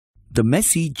The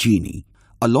Messy Genie.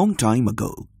 A long time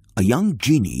ago, a young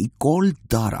genie called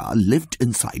Dara lived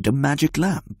inside a magic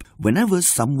lamp. Whenever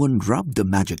someone rubbed the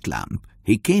magic lamp,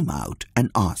 he came out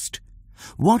and asked,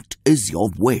 "What is your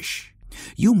wish?"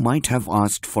 You might have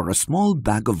asked for a small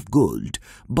bag of gold,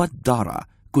 but Dara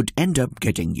could end up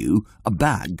getting you a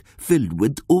bag filled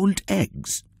with old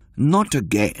eggs. "Not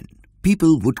again,"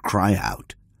 people would cry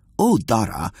out. "Oh,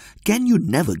 Dara, can you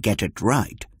never get it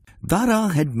right?" Dara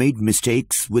had made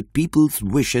mistakes with people's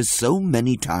wishes so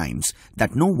many times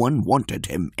that no one wanted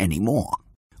him anymore.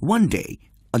 One day,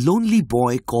 a lonely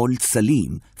boy called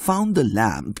Salim found the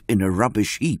lamp in a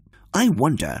rubbish heap. "I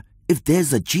wonder if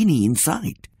there's a genie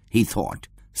inside," he thought.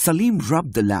 Salim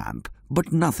rubbed the lamp,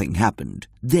 but nothing happened.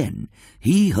 Then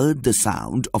he heard the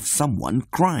sound of someone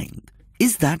crying.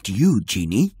 "Is that you,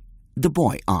 Genie?" the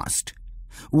boy asked.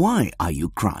 "Why are you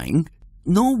crying?"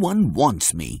 "No one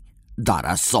wants me,"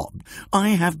 Dara sobbed. "I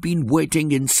have been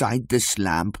waiting inside this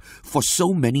lamp for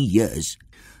so many years."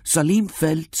 Salim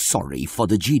felt sorry for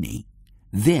the genie.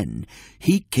 Then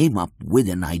he came up with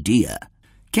an idea.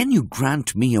 "Can you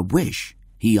grant me a wish?"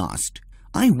 he asked.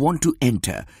 "I want to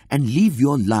enter and leave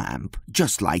your lamp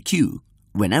just like you,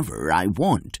 whenever I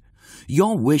want."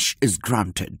 "Your wish is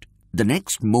granted." The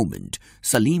next moment,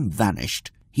 Salim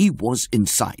vanished. He was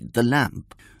inside the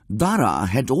lamp. Dara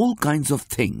had all kinds of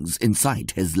things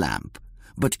inside his lamp,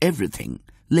 but everything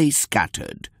lay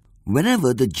scattered.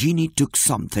 Whenever the genie took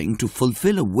something to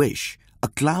fulfill a wish, a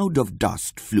cloud of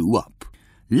dust flew up.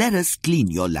 "Let us clean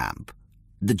your lamp."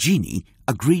 The genie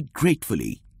agreed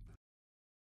gratefully.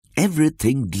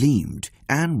 Everything gleamed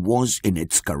and was in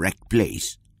its correct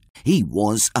place. He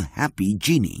was a happy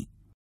genie.